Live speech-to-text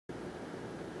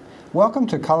Welcome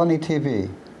to Colonie TV,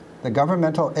 the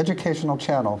governmental educational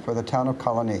channel for the town of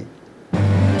Colonie.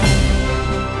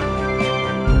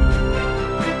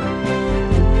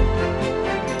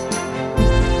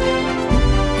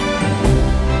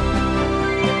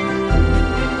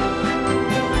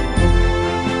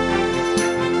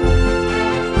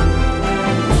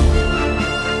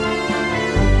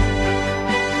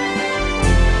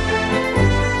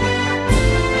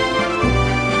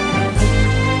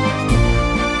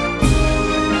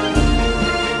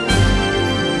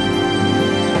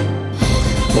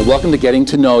 Welcome to Getting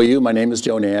to Know You. My name is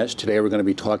Joe Nash. Today we're going to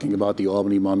be talking about the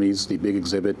Albany Mummies, the big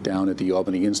exhibit down at the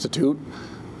Albany Institute.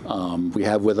 We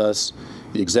have with us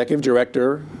the Executive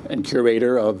Director and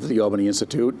Curator of the Albany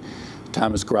Institute,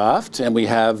 Tammis Groft, and we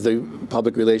have the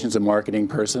Public Relations and Marketing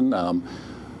person,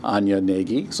 Aine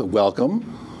Nagy. So welcome.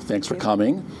 Thanks for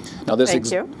coming. Now this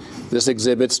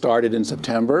exhibit started in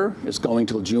September. It's going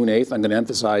till June 8th. I'm going to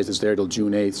emphasize it's there till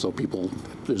June 8th, so people,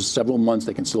 there's several months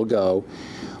they can still go.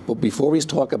 But before we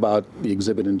talk about the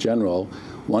exhibit in general,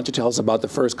 why don't you tell us about the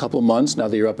first couple of months now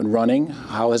that you're up and running?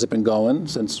 How has it been going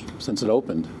since it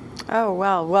opened? Oh,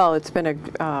 well, it's been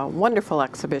a wonderful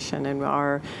exhibition, and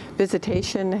our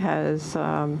visitation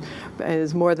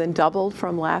is more than doubled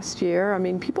from last year. I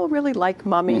mean, people really like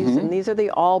mummies, and these are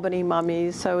the Albany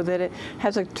Mummies, so that it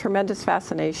has a tremendous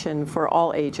fascination for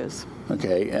all ages.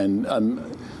 Okay, and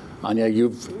Aine,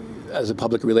 you've, as a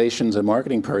public relations and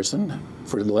marketing person,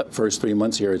 for the first 3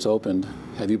 months here it's opened,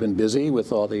 have you been busy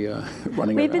with all the running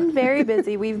around? We've been very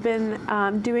busy. We've been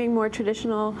doing more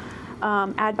traditional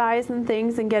ad buys and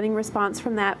things and getting response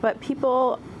from that, but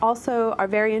people also are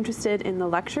very interested in the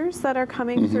lectures that are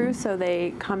coming through, so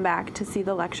they come back to see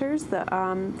the lectures,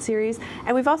 the series.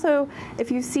 And we've also,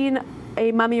 if you've seen a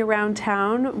mummy around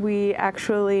town, we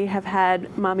actually have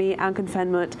had mummy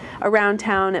Ankenfenmut around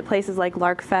town at places like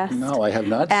Larkfest. No, I have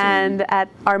not seen. And at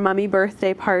our mummy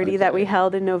birthday party that we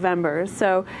held in November.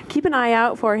 So keep an eye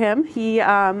out for him. He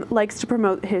likes to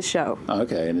promote his show.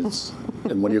 Okay, and it's,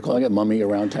 and what are you calling it, mummy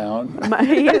around town?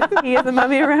 He is a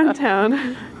mummy around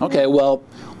town. Okay, well,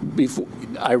 before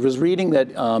I was reading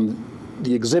that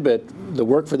the exhibit, the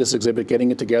work for this exhibit, getting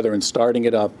it together and starting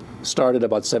it up, started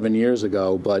about 7 years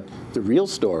ago, but the real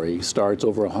story starts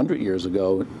over 100 years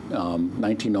ago,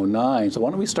 1909. So why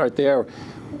don't we start there?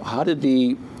 How did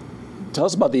tell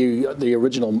us about the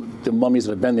original, the mummies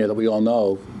that have been there that we all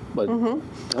know, but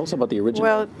tell us about the original.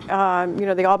 Well, you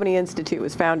know, the Albany Institute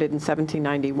was founded in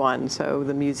 1791, so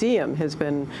the museum has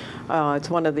been,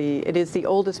 it is the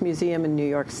oldest museum in New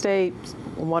York State,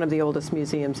 one of the oldest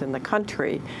museums in the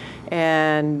country.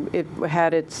 And it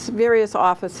had its various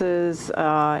offices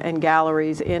and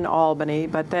galleries in Albany,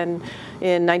 but then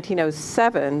in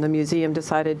 1907, the museum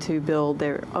decided to build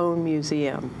their own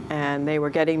museum. And they were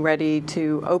getting ready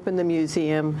to open the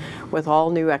museum with all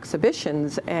new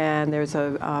exhibitions. And there's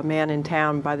a man in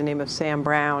town by the name of Sam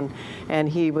Brown, and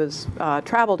he was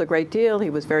traveled a great deal. He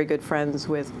was very good friends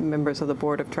with members of the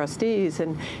Board of Trustees.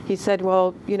 And he said,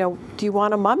 well, you know, do you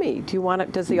want a mummy?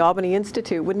 Does the Albany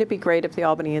Institute, wouldn't it be great if the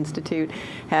Albany Institute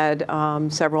had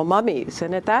several mummies?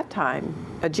 And at that time,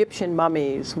 Egyptian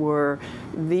mummies were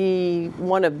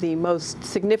one of the most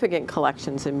significant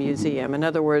collections in museum. In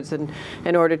other words,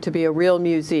 in order to be a real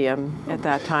museum at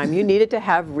that time, you needed to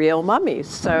have real mummies.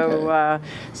 So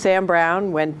Sam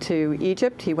Brown went to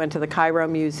Egypt. He went to the Cairo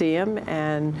Museum,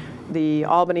 and the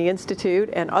Albany Institute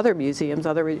and other museums,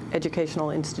 other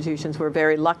educational institutions, were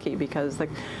very lucky because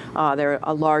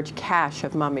a large cache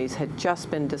of mummies had just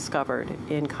been discovered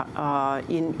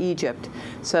in Egypt.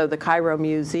 So the Cairo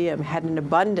Museum had an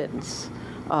abundance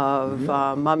of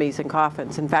mummies and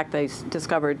coffins. In fact, they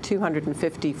discovered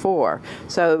 254.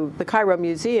 So the Cairo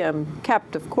Museum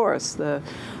kept, of course, the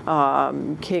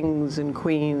kings and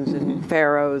queens and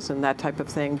pharaohs and that type of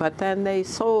thing, but then they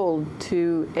sold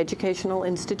to educational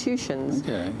institutions,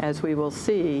 as we will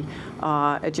see,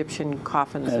 Egyptian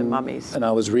coffins and mummies. And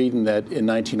I was reading that in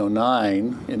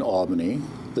 1909 in Albany,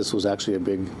 this was actually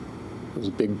it was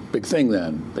a big thing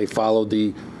then. They followed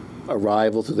the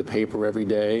arrival through the paper every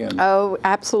day? Oh,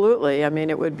 absolutely. I mean,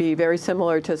 it would be very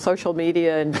similar to social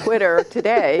media and Twitter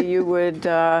today. You would,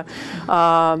 there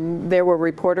were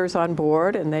reporters on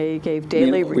board, and they gave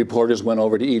daily... reporters went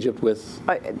over to Egypt with...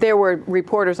 there were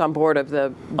reporters on board of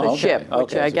the ship,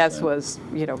 which I guess was,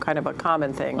 you know, kind of a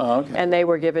common thing. And they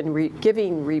were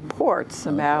giving reports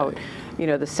about, you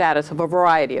know, the status of a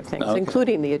variety of things,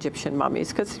 including the Egyptian mummies,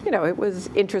 because, you know, it was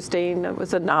interesting, it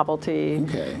was a novelty,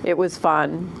 it was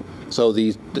fun. So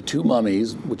the two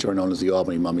mummies, which are known as the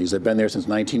Albany Mummies, have been there since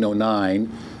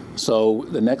 1909. So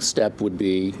the next step would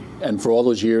be, and for all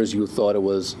those years you thought it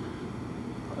was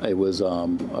it was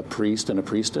a priest and a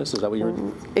priestess. Is that what you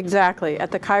were? Exactly.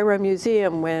 At the Cairo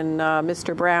Museum, when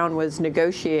Mr. Brown was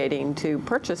negotiating to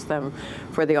purchase them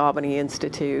for the Albany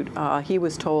Institute, he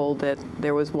was told that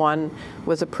there was one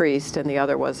was a priest and the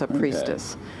other was a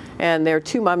priestess. And there are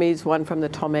two mummies, one from the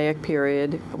Ptolemaic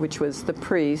period, which was the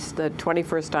priest. The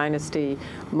 21st dynasty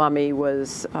mummy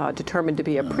was determined to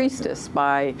be a priestess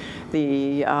by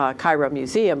the Cairo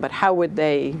Museum, but how would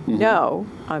they know?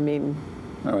 I mean...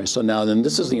 All right, so now then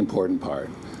this is the important part.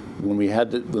 When we had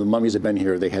the mummies have been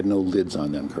here, they had no lids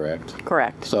on them, correct?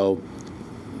 Correct. So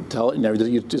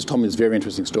you just told me this very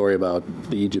interesting story about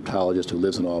the Egyptologist who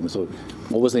lives in Albany. So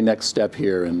what was the next step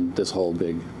here in this whole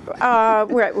big...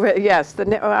 Yes,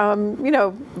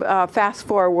 fast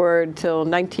forward till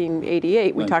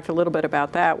 1988, we talked a little bit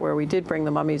about that, where we did bring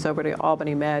the mummies over to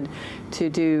Albany Med to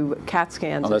do CAT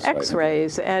scans and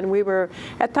X-rays, and we were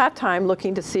at that time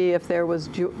looking to see if there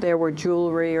were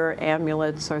jewelry or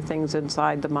amulets or things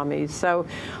inside the mummies. So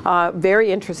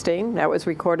very interesting. That was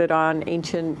recorded on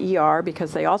ancient ER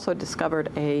because they also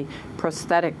discovered a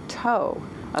prosthetic toe.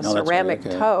 A ceramic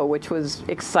toe, which was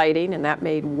exciting, and that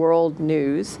made world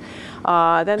news.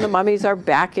 Then the mummies are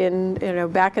back in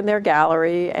their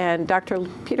gallery, and Dr.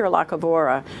 Peter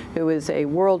Lacavora, who is a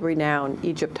world-renowned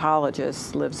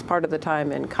Egyptologist, lives part of the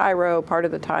time in Cairo, part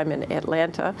of the time in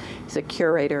Atlanta. He's a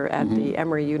curator at the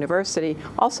Emory University,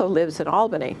 also lives in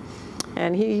Albany.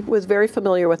 And he was very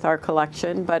familiar with our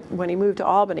collection, but when he moved to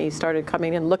Albany, he started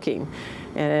coming and looking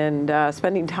and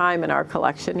spending time in our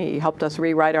collection. He helped us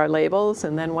rewrite our labels,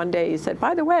 and then one day he said,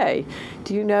 by the way,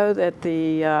 do you know that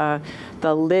the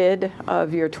lid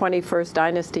of your 21st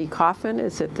dynasty coffin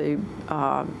is at the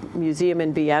museum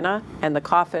in Vienna, and the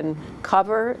coffin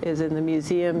cover is in the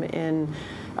museum in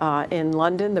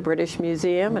London, the British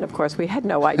Museum, and of course we had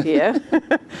no idea.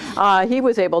 He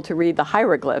was able to read the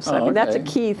hieroglyphs. I mean, that's a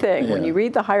key thing. When you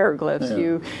read the hieroglyphs,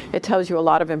 it tells you a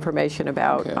lot of information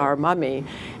about our mummy.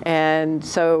 And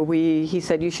so he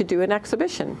said you should do an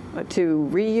exhibition to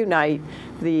reunite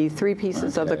the three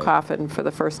pieces of the coffin for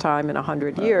the first time in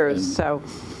 100 years. So.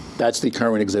 That's the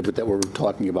current exhibit that we're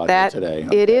talking about here today.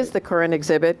 It is the current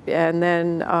exhibit, and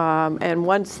then and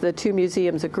once the two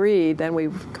museums agreed, then we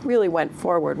really went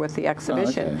forward with the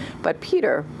exhibition. But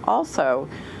Peter also,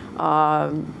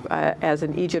 as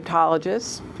an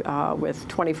Egyptologist with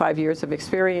 25 years of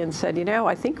experience, said,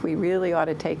 I think we really ought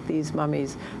to take these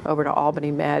mummies over to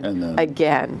Albany Med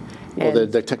again. Well,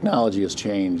 the technology has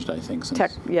changed, I think, since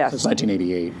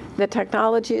 1988. The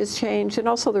technology has changed, and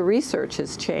also the research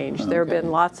has changed. There have been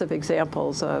lots of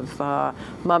examples of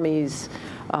mummies,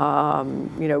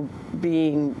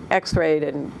 being X-rayed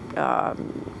and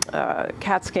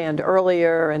CAT scanned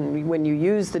earlier, and when you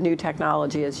use the new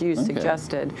technology, as you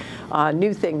suggested,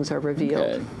 new things are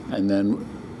revealed. And then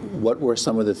what were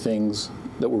some of the things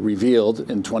that were revealed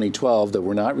in 2012 that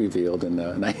were not revealed in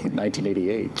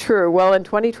 1988? True. Well, in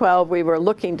 2012, we were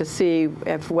looking to see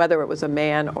whether it was a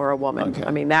man or a woman. I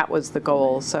mean, that was the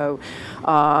goal. So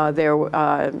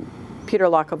Peter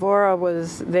Lacavora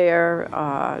was there.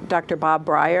 Dr. Bob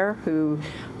Breyer, who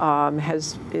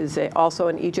is also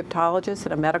an Egyptologist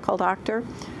and a medical doctor,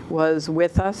 was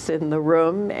with us in the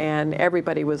room, and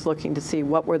everybody was looking to see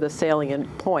what were the salient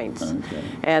points.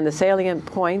 And the salient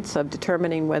points of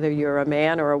determining whether you're a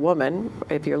man or a woman,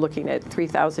 if you're looking at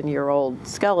 3,000-year-old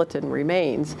skeleton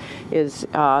remains, is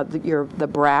the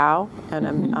brow,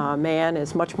 and a man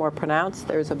is much more pronounced.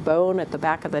 There's a bone at the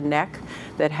back of the neck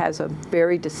that has a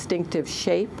very distinctive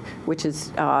shape, which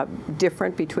is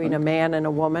different between a man and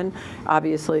a woman.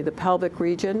 Obviously, the pelvic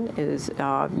region is,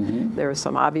 there are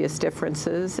some obvious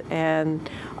differences, and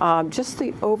just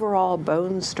the overall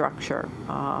bone structure.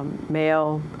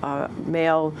 Male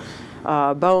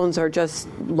bones are just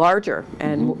larger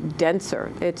and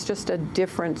denser. It's just a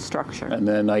different structure. And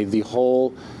then the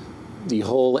whole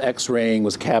X-raying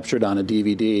was captured on a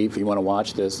DVD. If you want to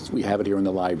watch this, we have it here in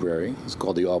the library. It's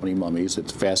called The Albany Mummies.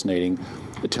 It's fascinating.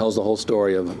 It tells the whole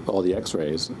story of all the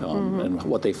X-rays and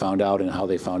what they found out and how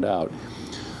they found out.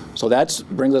 So that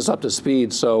brings us up to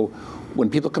speed. So when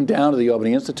people come down to the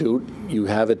Albany Institute, you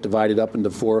have it divided up into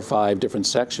 4 or 5 different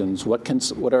sections. when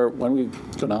we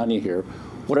go to Aine here,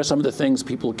 what are some of the things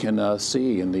people can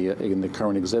see in the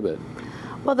current exhibit?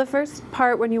 Well, the first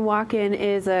part when you walk in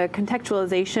is a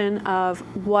contextualization of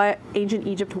what ancient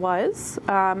Egypt was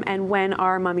and when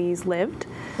our mummies lived.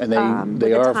 And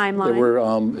they were,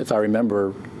 if I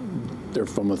remember, they're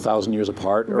from 1,000 years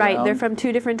apart. Right, they're from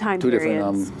 2 different time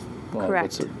periods. Well, Correct.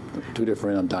 What's it, two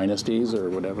different dynasties or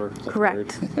whatever? Is that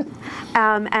Correct. the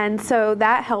word? And so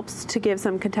that helps to give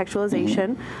some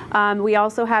contextualization. We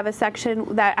also have a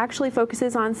section that actually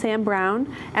focuses on Sam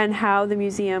Brown and how the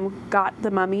museum got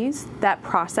the mummies, that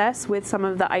process with some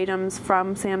of the items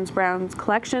from Sam Brown's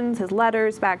collections, his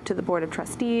letters back to the Board of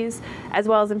Trustees, as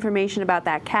well as information about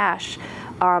that cache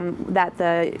that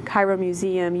the Cairo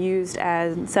Museum used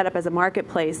and set up as a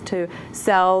marketplace to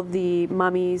sell the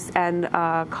mummies and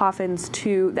coffins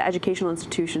to the educational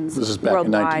institutions This is back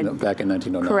worldwide. back in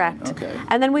 1909. Correct. Okay.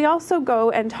 And then we also go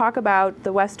and talk about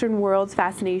the Western world's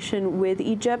fascination with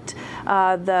Egypt,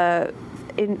 the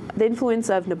influence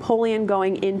of Napoleon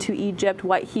going into Egypt,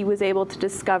 what he was able to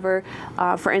discover.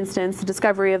 For instance, the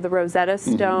discovery of the Rosetta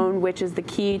Stone, which is the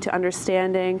key to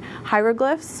understanding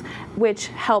hieroglyphs, which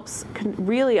helps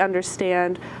really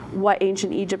understand what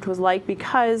ancient Egypt was like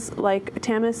because, like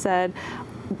Tammis said,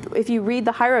 if you read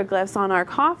the hieroglyphs on our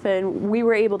coffin, we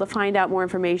were able to find out more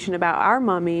information about our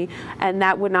mummy, and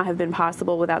that would not have been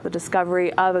possible without the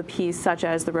discovery of a piece such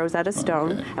as the Rosetta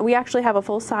Stone. Okay. And we actually have a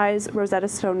full-size Rosetta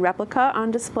Stone replica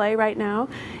on display right now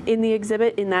in the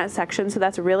exhibit in that section, so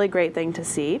that's a really great thing to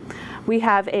see. We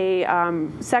have a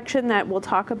section that will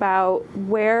talk about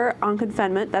where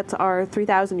Ankh-Fenmut, that's our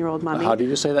 3,000-year-old mummy. How do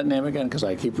you say that name again? Because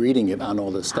I keep reading it on all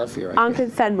this stuff here.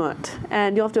 Ankh-Fenmut,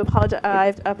 and you'll have to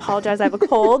apologize. I have a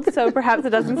cold, so perhaps it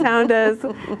doesn't sound as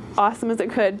awesome as it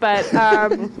could. But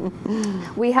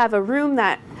we have a room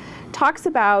that talks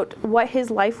about what his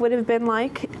life would have been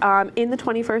like in the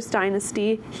 21st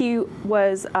dynasty. He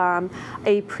was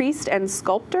a priest and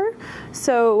sculptor,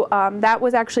 so that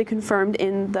was actually confirmed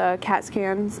in the CAT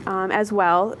scans as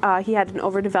well. He had an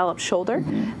overdeveloped shoulder,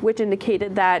 which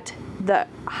indicated that the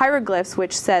hieroglyphs,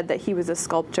 which said that he was a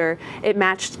sculptor, it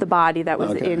matched the body that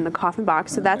was in the coffin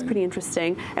box, so that's pretty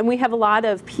interesting. And we have a lot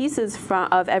of pieces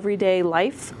of everyday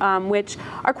life, which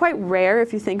are quite rare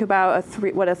if you think about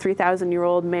what a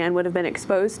 3,000-year-old man would have been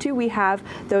exposed to. We have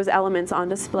those elements on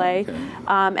display.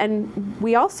 And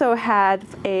we also had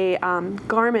a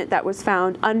garment that was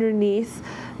found underneath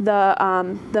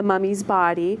the mummy's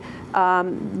body,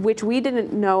 which we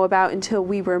didn't know about until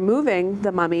we were moving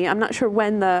the mummy. I'm not sure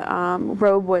when the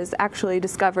robe was actually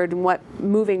discovered and what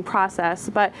moving process,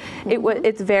 but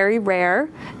it's very rare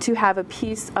to have a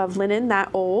piece of linen that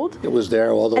old. It was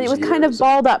there all those years. And it was kind of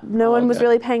balled up. No one was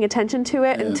really paying attention to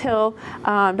it until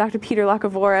Dr. Peter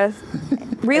Lacavoris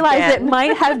realized it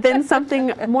might have been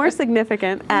something more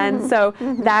significant. And so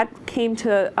that came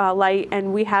to light,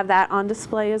 and we have that on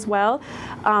display as well.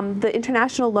 The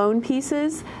international loan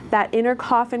pieces, that inner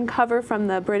coffin cover from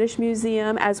the British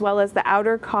Museum, as well as the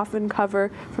outer coffin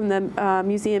cover from the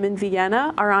museum in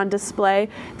Vienna, are on display.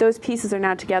 Those pieces are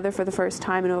now together for the first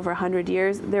time in over 100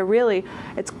 years. They're really,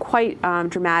 it's quite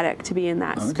dramatic to be in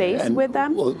that space with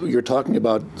them. Well, you're talking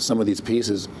about some of these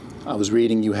pieces. I was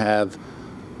reading you have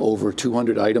over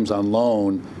 200 items on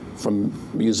loan from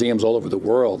museums all over the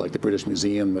world, like the British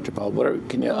Museum,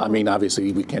 Metropolitan. I mean,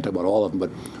 obviously we can't talk about all of them, but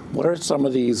what are some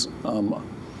of these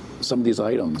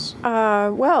items?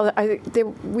 Well,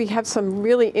 we have some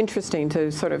really interesting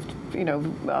to sort of,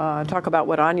 talk about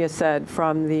what Aine said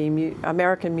from the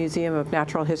American Museum of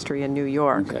Natural History in New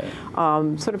York.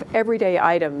 Sort of everyday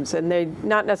items, and they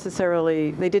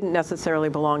didn't necessarily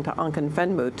belong to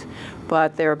Ankh-Fenmut,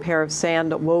 but they're a pair of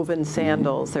woven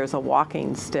sandals. There's a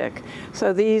walking stick.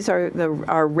 So these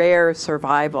are rare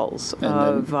survivals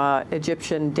of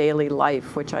Egyptian daily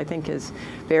life, which I think is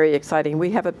very exciting.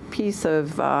 We have a piece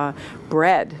of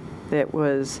bread that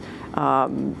was,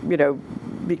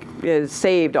 is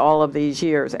saved all of these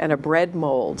years, and a bread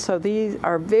mold. So these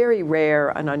are very rare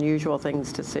and unusual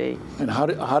things to see. And how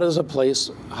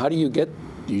do you get?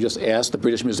 You just ask the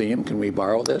British Museum, can we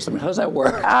borrow this? I mean, how does that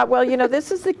work? Well,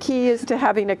 this is the key, is to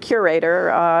having a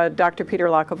curator, Dr. Peter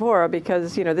Lacavoris,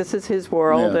 because, this is his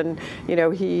world, and,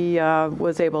 he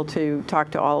was able to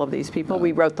talk to all of these people.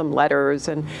 We wrote them letters,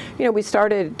 and, we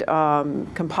started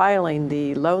compiling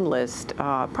the loan list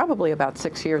probably about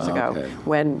 6 years ago,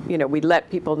 when, we let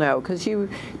people know, because it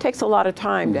takes a lot of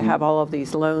time to have all of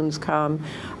these loans come.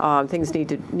 Things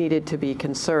needed to be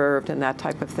conserved and that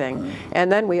type of thing.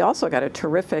 And then we also got a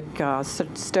terrific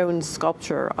stone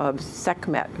sculpture of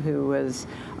Sekhmet, who was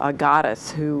a goddess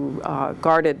who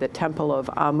guarded the temple of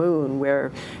Amun,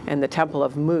 and the temple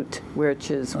of Mut,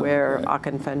 which is where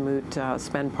Ankh-Fenmut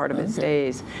spent part of his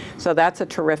days. So that's a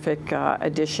terrific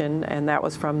addition, and that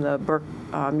was from the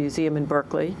Museum in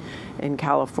Berkeley, in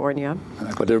California.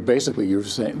 But they're basically, you're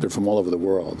saying, they're from all over the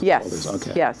world. Yes.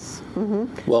 Yes.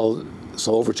 Well,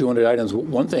 so over 200 items.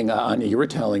 One thing, Aine, you were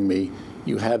telling me,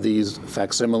 you have these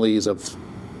facsimiles of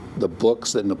the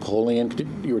books that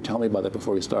Napoleon, you were telling me about that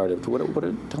before we started.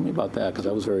 Tell me about that, because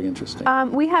that was very interesting.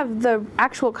 We have the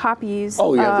actual copies.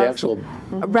 Oh, you have the actual.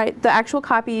 Right, the actual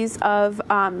copies of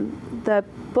the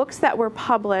books that were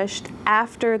published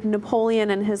after Napoleon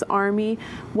and his army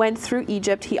went through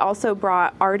Egypt. He also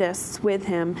brought artists with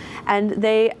him, and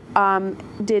they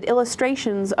did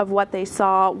illustrations of what they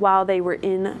saw while they were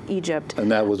in Egypt.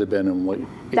 And that would have been in what?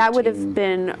 That would have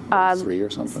been 3 or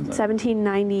something.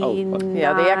 1799.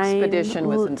 Yeah, the expedition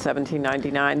was in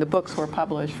 1799. The books were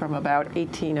published from about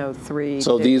 1803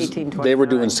 So to these 1829. they were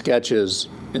doing sketches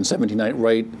in 1790,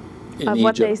 right? In of Egypt.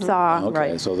 what they saw. Okay,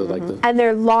 Right. so they're like the. And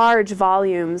they're large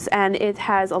volumes, and it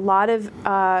has a lot of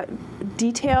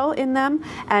detail in them,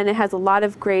 and it has a lot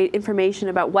of great information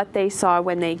about what they saw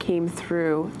when they came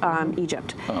through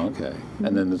Egypt. Oh, okay.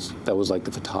 And then that was like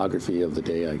the photography of the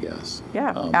day, I guess.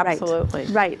 Yeah, absolutely.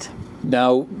 Right.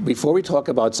 Now, before we talk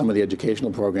about some of the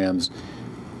educational programs,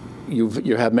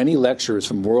 you have many lectures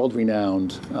from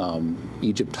world-renowned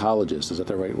Egyptologists. Is that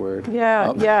the right word?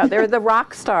 Yeah, yeah, they're the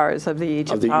rock stars of the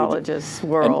Egyptologists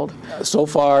world. And so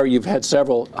far, you've had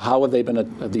several. How have they been?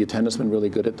 Have the attendants been really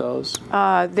good at those?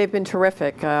 They've been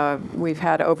terrific. We've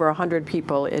had over 100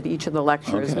 people at each of the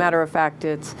lectures. Okay. Matter of fact,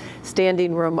 it's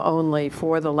standing room only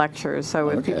for the lectures. So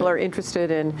if people are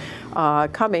interested in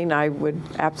coming, I would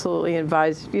absolutely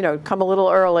advise, come a little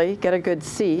early, get a good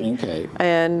seat. Okay.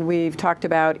 And we've talked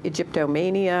about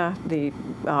Egyptomania, the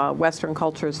Western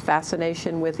culture's fascination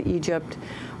with Egypt.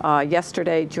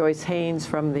 Yesterday, Joyce Haynes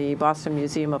from the Boston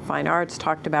Museum of Fine Arts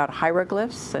talked about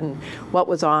hieroglyphs and what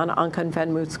was on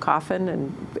Ankhenfenmut's coffin,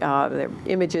 and the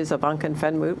images of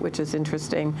Ankhenfenmut, which is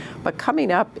interesting. But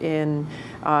coming up in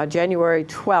January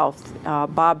 12th,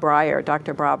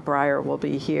 Dr. Bob Breyer will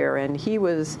be here, and he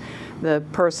was the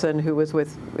person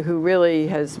who really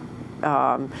has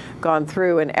gone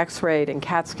through and X-rayed and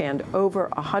CAT scanned over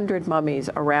 100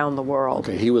 mummies around the world.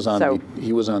 Okay, he was on the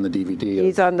DVD.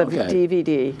 He's on the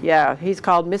DVD. Yeah, he's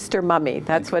called Mr. Mummy.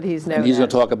 That's what he's known And he's going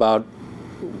as. to talk about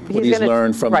what he's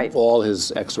learned from all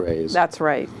his X-rays. That's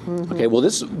right. Mm-hmm. Okay, well,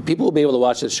 people will be able to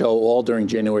watch this show all during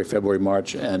January, February,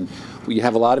 March, and we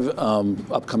have a lot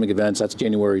of upcoming events. That's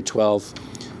January 12th.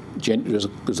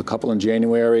 There's a couple in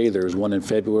January. There's one in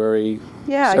February.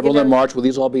 Yeah, several in March. Will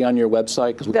these all be on your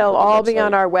website? They'll all be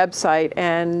on our website,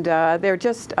 and they're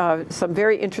just some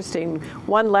very interesting.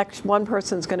 One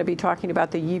person's going to be talking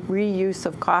about the reuse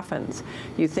of coffins.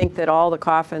 You think that all the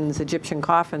coffins, Egyptian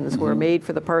coffins, were made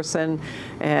for the person,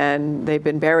 and they've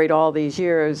been buried all these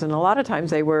years, and a lot of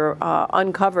times they were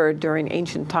uncovered during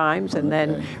ancient times and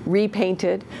then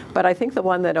repainted. But I think the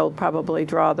one that'll probably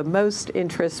draw the most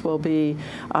interest will be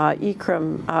Salima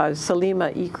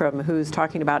Ikram, who's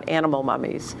talking about animal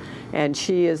mummies, and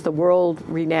she is the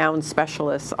world-renowned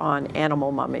specialist on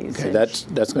animal mummies. Okay, that's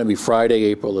going to be Friday,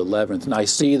 April 11th. And I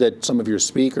see that some of your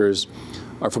speakers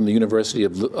are from the University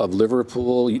of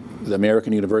Liverpool, the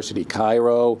American University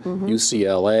Cairo,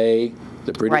 UCLA,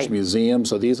 the British Museum.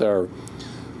 So these are,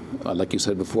 like you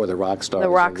said before, the rock stars. The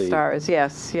rock stars,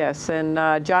 yes, yes.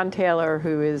 And John Taylor,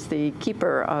 who is the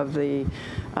keeper of the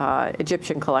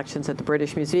Egyptian collections at the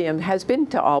British Museum, has been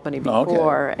to Albany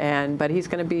before, but he's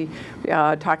going to be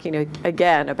talking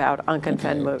again about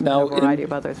Ankhenfenmut and a variety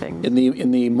of other things. In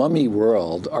the mummy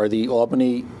world, are the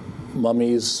Albany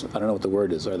mummies, I don't know what the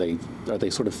word is, are they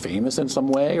sort of famous in some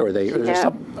way, or are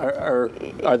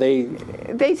they?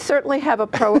 They certainly have a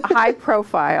high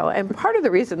profile, and part of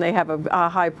the reason they have a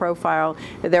high profile,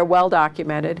 they're well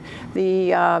documented.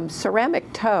 The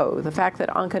ceramic toe, the fact that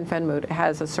Ankhenfenmut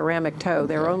has a ceramic toe,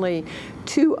 there are only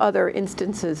 2 other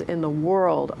instances in the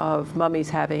world of mummies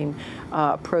having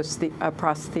a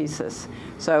prosthesis.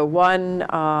 So one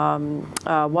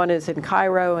is in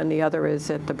Cairo, and the other is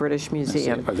at the British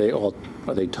Museum.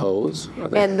 Are they toes?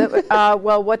 And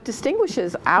well, what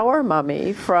distinguishes our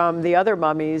mummy from the other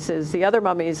mummies is the other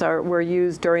mummies were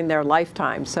used during their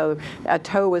lifetime. So a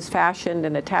toe was fashioned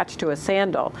and attached to a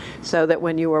sandal, so that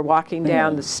when you were walking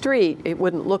down the street, it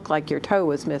wouldn't look like your toe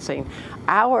was missing.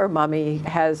 Our mummy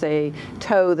has a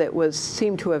toe that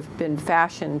seemed to have been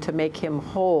fashioned to make him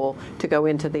whole to go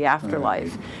into the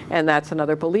afterlife, and that's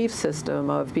another belief system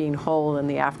of being whole in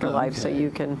the afterlife, so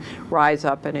you can rise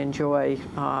up and enjoy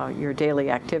your daily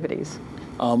activities.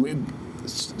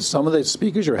 Some of the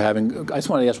speakers you're having, I just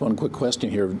want to ask one quick question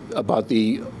here about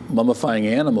the mummifying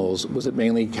animals. Was it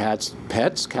mainly pets,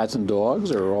 cats and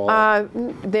dogs, or all?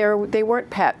 They weren't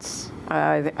pets.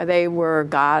 They were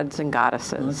gods and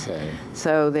goddesses. Okay.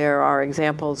 So there are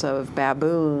examples of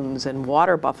baboons and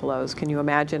water buffaloes. Can you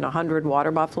imagine 100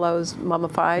 water buffaloes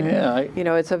mummified? Yeah. You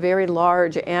know, it's a very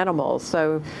large animal.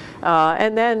 So,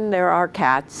 and then there are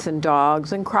cats and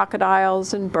dogs and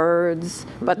crocodiles and birds,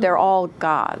 but they're all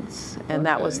gods, and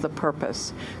that was Okay. the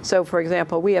purpose. So, for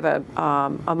example, we have a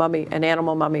mummy, an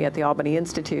animal mummy at the Albany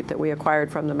Institute that we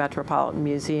acquired from the Metropolitan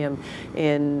Museum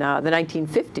in the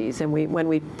 1950s, and when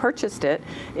we purchased it,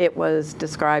 it was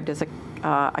described as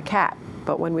a cat.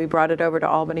 But when we brought it over to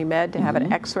Albany Med to have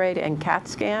it X-rayed and CAT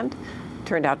scanned, it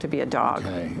turned out to be a dog.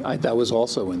 Okay, that was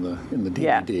also in the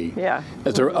DVD. Yeah.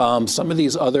 Is there some of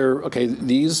these other? Okay,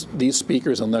 these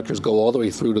speakers and lectures go all the way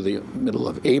through to the middle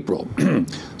of April.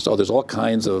 So there's all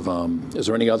kinds of. Is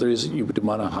there any others you would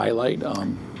want to highlight?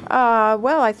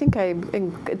 Well, I think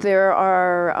there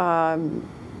are.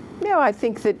 You know, I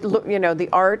think that, you know, the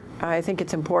art, I think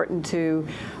it's important to,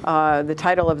 the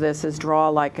title of this is Draw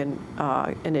Like an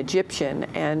Egyptian,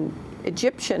 and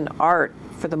Egyptian art,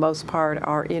 for the most part,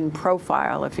 are in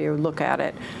profile, if you look at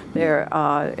it. They're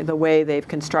the way they've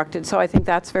constructed. So I think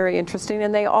that's very interesting,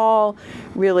 and they all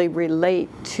really relate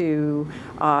to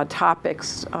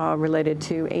topics related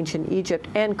to ancient Egypt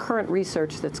and current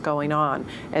research that's going on.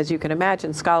 As you can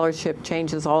imagine, scholarship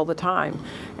changes all the time,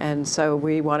 and so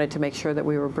we wanted to make sure that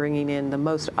we were bringing in the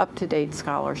most up-to-date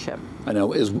scholarship. I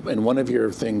know, and one of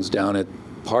your things down at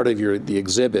part of the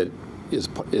exhibit is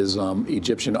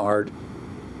Egyptian art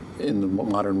in the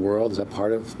modern world. Is that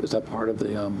part of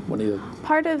the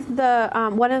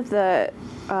one of the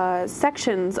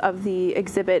sections of the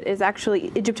exhibit is actually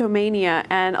Egyptomania,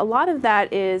 and a lot of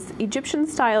that is Egyptian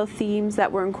style themes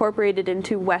that were incorporated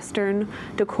into Western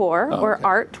decor or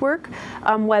artwork,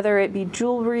 whether it be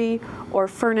jewelry or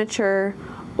furniture,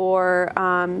 or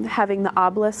having the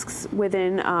obelisks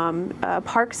within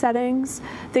park settings,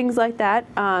 things like that.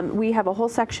 We have a whole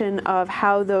section of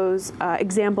how those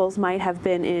examples might have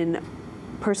been in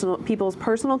people's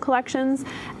personal collections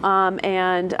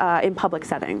and in public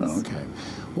settings. Okay.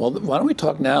 Well, why don't we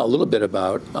talk now a little bit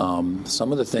about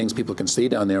some of the things people can see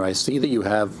down there. I see that you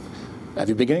have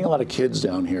you been getting a lot of kids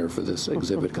down here for this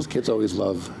exhibit? Because kids always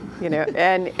love. You know,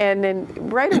 and then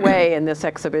right away in this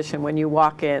exhibition, when you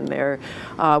walk in there,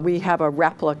 we have a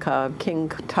replica of King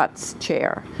Tut's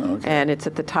chair, and it's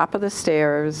at the top of the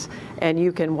stairs, and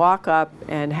you can walk up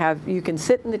and you can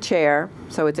sit in the chair,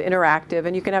 so it's interactive,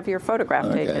 and you can have your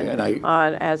photograph taken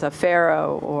as a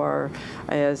pharaoh or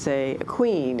as a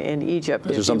queen in Egypt.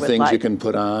 Is there some things you can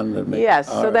put on? Yes,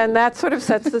 so then that sort of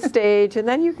sets the stage, and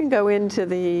then you can go into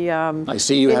the. I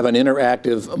see you have an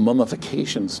interactive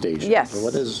mummification station. Yes. So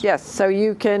what is? Yes, so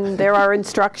you can. There are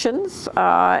instructions,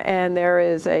 and there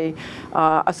is a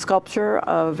sculpture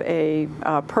of a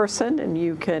person, and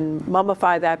you can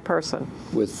mummify that person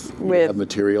with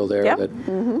material there. Yep.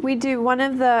 That We do. One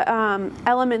of the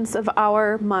elements of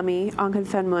our mummy,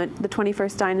 Ankhenfenwet, the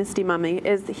 21st dynasty mummy,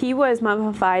 is he was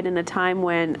mummified in a time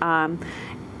when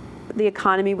the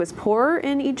economy was poor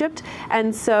in Egypt,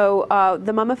 and so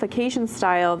the mummification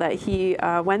style that he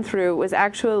went through was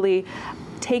actually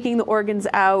taking the organs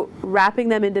out, wrapping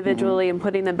them individually, and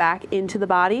putting them back into the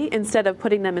body instead of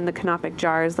putting them in the canopic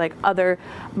jars like other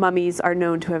mummies are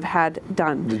known to have had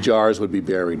done. The jars would be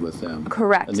buried with them.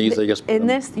 Correct. And these, I guess, in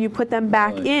this, you put them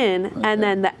back in, and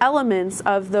then the elements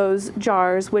of those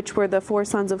jars, which were the 4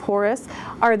 sons of Horus,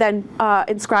 are then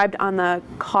inscribed on the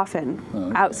coffin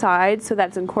outside, so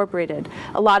that's incorporated.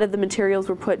 A lot of the materials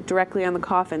were put directly on the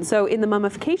coffin. So in the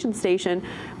mummification station,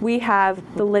 we have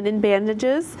the linen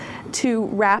bandages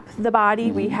to wrap the body.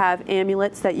 We have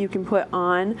amulets that you can put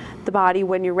on the body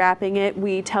when you're wrapping it.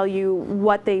 We tell you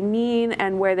what they mean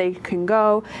and where they can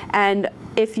go. And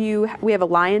we have a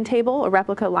lion table, a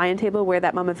replica lion table where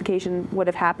that mummification would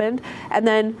have happened. And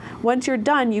then once you're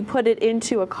done, you put it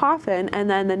into a coffin, and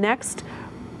then the next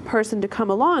person to come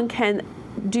along can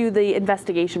do the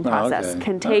investigation process,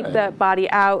 can take the body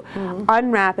out,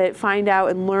 unwrap it, find out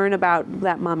and learn about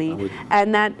that mummy.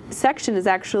 And that section is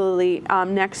actually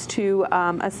next to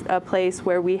a place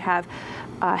where we have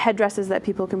headdresses that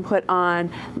people can put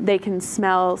on. They can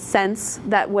smell scents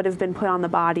that would have been put on the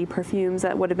body, perfumes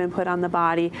that would have been put on the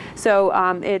body. So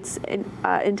it's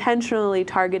intentionally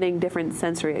targeting different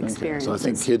sensory experiences. So I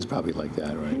think kids probably like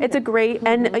that, right? It's a great,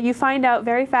 and you find out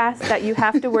very fast that you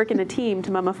have to work in a team to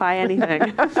mummify anything.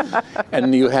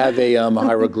 And you have a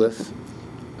hieroglyph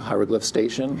hieroglyph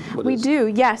station? We do,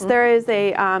 yes. There is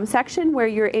a section where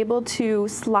you're able to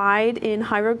slide in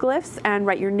hieroglyphs and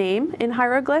write your name in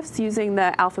hieroglyphs using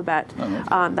the alphabet,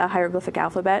 the hieroglyphic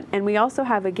alphabet. And we also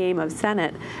have a game of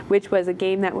Senet, which was a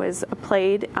game that was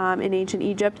played in ancient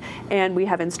Egypt. And we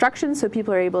have instructions, so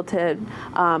people are able to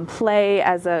play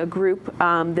as a group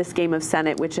this game of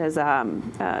Senet, which is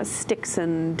sticks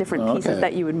and different pieces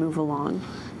that you would move along.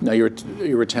 Now,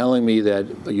 you were telling me that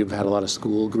you've had a lot of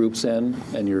school groups in,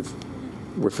 and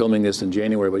we're filming this in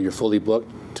January, but you're fully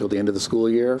booked till the end of the school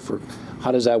year.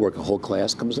 How does that work? A whole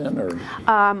class comes in, or?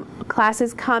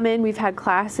 Classes come in. We've had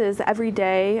classes every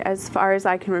day, as far as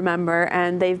I can remember,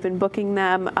 and they've been booking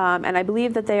them. And I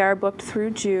believe that they are booked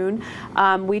through June.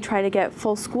 We try to get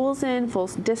full schools in, full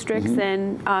districts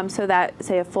in, so that,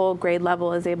 say, a full grade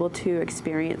level is able to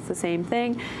experience the same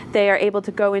thing. They are able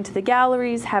to go into the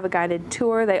galleries, have a guided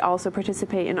tour. They also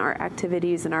participate in art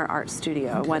activities in our art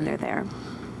studio when they're there.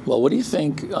 Well, what do you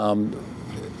think?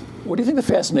 What do you think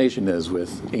the fascination is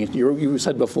with ancient? You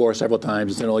said before several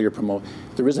times in all your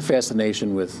there is a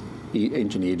fascination with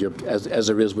ancient Egypt, as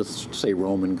there is with, say,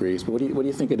 Rome and Greece. But what do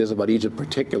you think it is about Egypt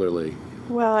particularly?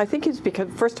 Well, I think it's because,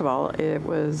 first of all, it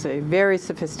was a very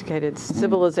sophisticated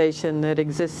civilization that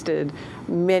existed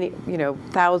many,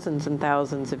 thousands and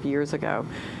thousands of years ago.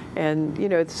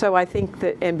 And, so I think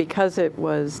that, and because it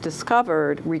was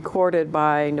discovered, recorded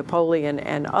by Napoleon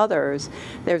and others,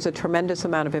 there's a tremendous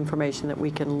amount of information that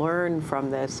we can learn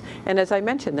from this. And as I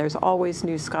mentioned, there's always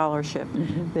new scholarship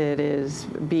that is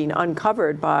being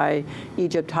uncovered by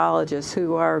Egyptologists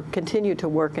who continue to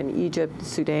work in Egypt,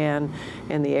 Sudan,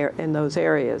 and in those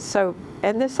areas. So,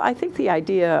 and this, I think the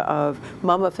idea of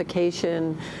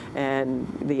mummification and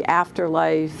the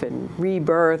afterlife and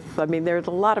rebirth, I mean, there's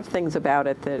a lot of things about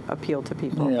it that appeal to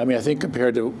people. Yeah, I mean, I think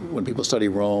compared to when people study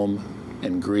Rome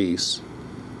and Greece,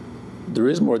 there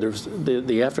is more. There's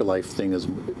the afterlife thing is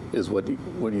what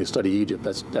when you study Egypt,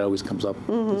 that always comes up.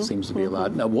 It seems to be a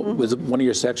lot. Now, one of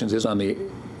your sections is on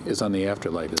the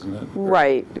afterlife, isn't it?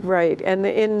 Right, right. And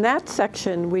in that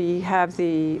section, we have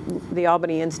the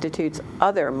Albany Institute's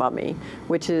other mummy,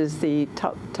 which is the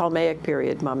Ptolemaic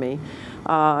period mummy.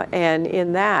 And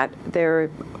in that,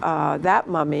 that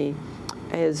mummy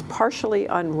is partially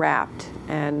unwrapped.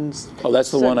 And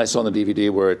that's the one I saw on the DVD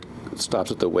where it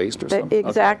stops at the waist or something?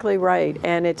 Exactly right.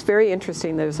 And it's very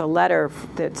interesting. There's a letter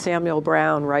that Samuel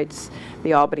Brown writes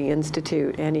the Albany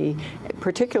Institute, and he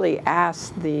particularly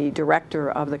asked the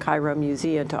director of the Cairo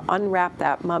Museum to unwrap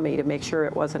that mummy to make sure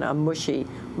it wasn't a mushy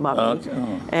mummy.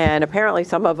 And apparently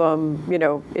some of them,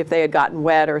 if they had gotten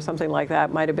wet or something like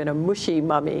that, might have been a mushy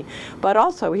mummy. But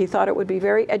also he thought it would be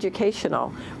very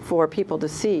educational for people to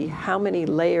see how many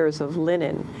layers of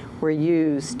linen were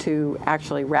used to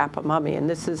actually wrap a mummy. And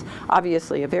this is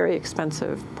obviously a very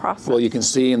expensive process. Well, you can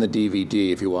see in the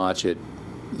DVD, if you watch it,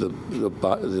 the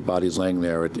body's laying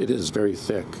there. It is very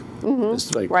thick.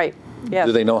 It's like, right. Yes.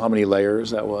 Do they know how many layers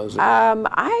that was?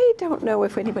 I don't know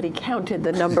if anybody counted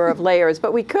the number of layers,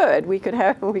 but we could. We could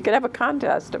have a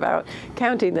contest about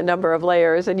counting the number of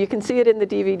layers, and you can see it in the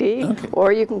DVD,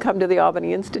 or you can come to the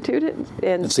Albany Institute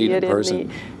and see it in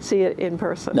person. See it in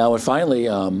person. Now, and finally,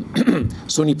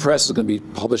 SUNY Press is going to be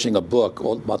publishing a book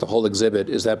about the whole exhibit.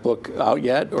 Is that book out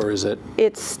yet, or is it?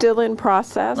 It's still in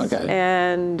process,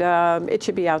 and it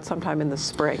should be out sometime in the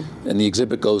spring. And the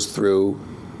exhibit goes through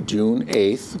June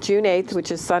 8th. June 8th, which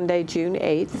is Sunday, June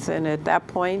 8th. And at that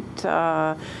point,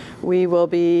 we will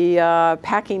be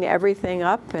packing everything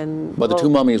up. But the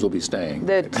two mummies will be staying.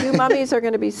 The two mummies are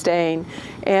going to be staying.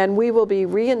 And we will be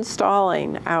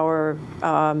reinstalling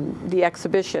the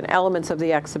exhibition, elements of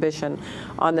the exhibition,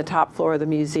 on the top floor of the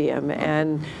museum.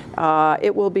 And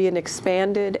it will be an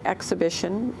expanded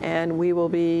exhibition. And we will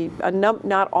be,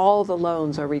 not all the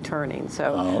loans are returning.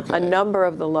 So a number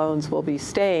of the loans will be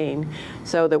staying,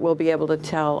 so that we'll be able to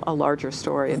tell a larger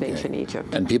story of ancient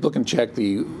Egypt. And people can check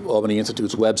the Albany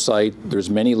Institute's website. There's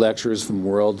many lectures from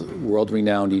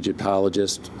world-renowned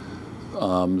Egyptologists,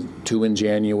 2 in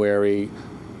January,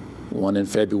 1 in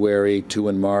February, 2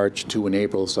 in March, 2 in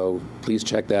April. So please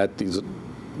check that.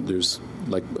 There's,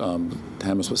 like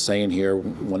Tammis was saying here,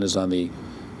 one is on the,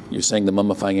 you're saying the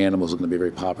mummifying animals are going to be a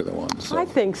very popular one. So. I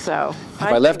think so.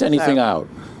 Have I left anything out?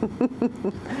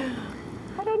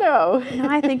 No,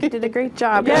 I think you did a great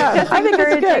job. Yeah, I'm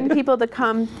encouraging people to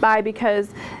come by, because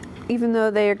even though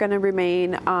they are going to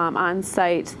remain on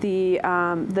site,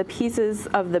 the pieces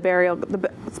of the burial,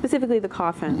 specifically the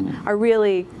coffin, are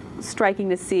really striking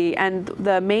to see. And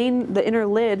the inner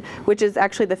lid, which is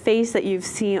actually the face that you've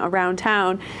seen around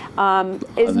town,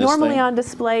 is normally on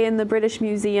display in the British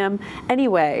Museum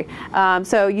anyway.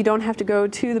 So you don't have to go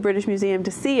to the British Museum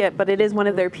to see it, but it is one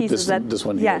of their pieces this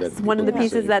one here yes, that one of the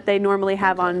pieces see. that they normally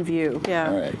have on view. Yeah.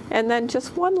 All right. And then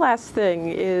just one last thing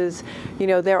is, you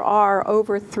know, there are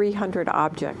over 300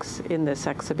 objects in this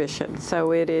exhibition.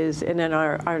 So it is in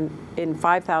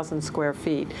 5,000 square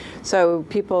feet. So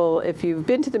people, if you've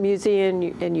been to the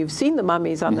museum and you've seen the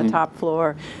mummies on the top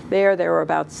floor, there were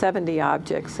about 70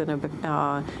 objects in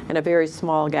a very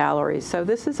small gallery. So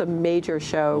this is a major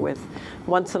show with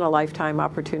once-in-a-lifetime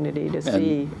opportunity to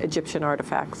see Egyptian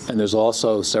artifacts. And there's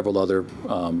also several other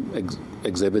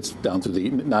exhibits down through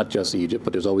not just Egypt,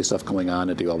 but there's always stuff going on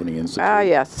at the Albany Institute.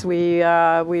 Yes, we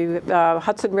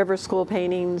Hudson River School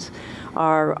paintings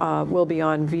will be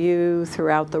on view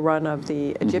throughout the run of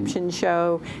the Egyptian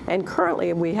show, and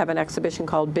currently we have an exhibition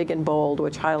called Big and Bold,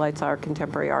 which highlights our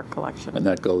contemporary art collection. And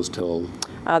that goes till?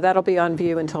 That'll be on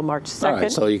view until March 2nd. All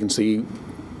right, so you can see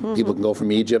people can go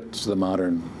from Egypt to the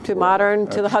modern. To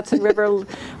the Hudson River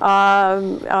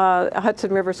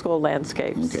Hudson River School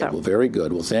landscapes. Okay, So. well, very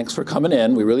good. Well, thanks for coming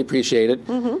in. We really appreciate it.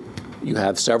 You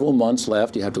have several months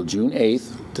left. You have till June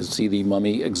 8th to see the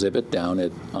mummy exhibit down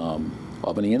at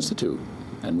Albany Institute.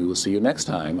 And we will see you next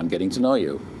time on Getting to Know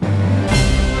You.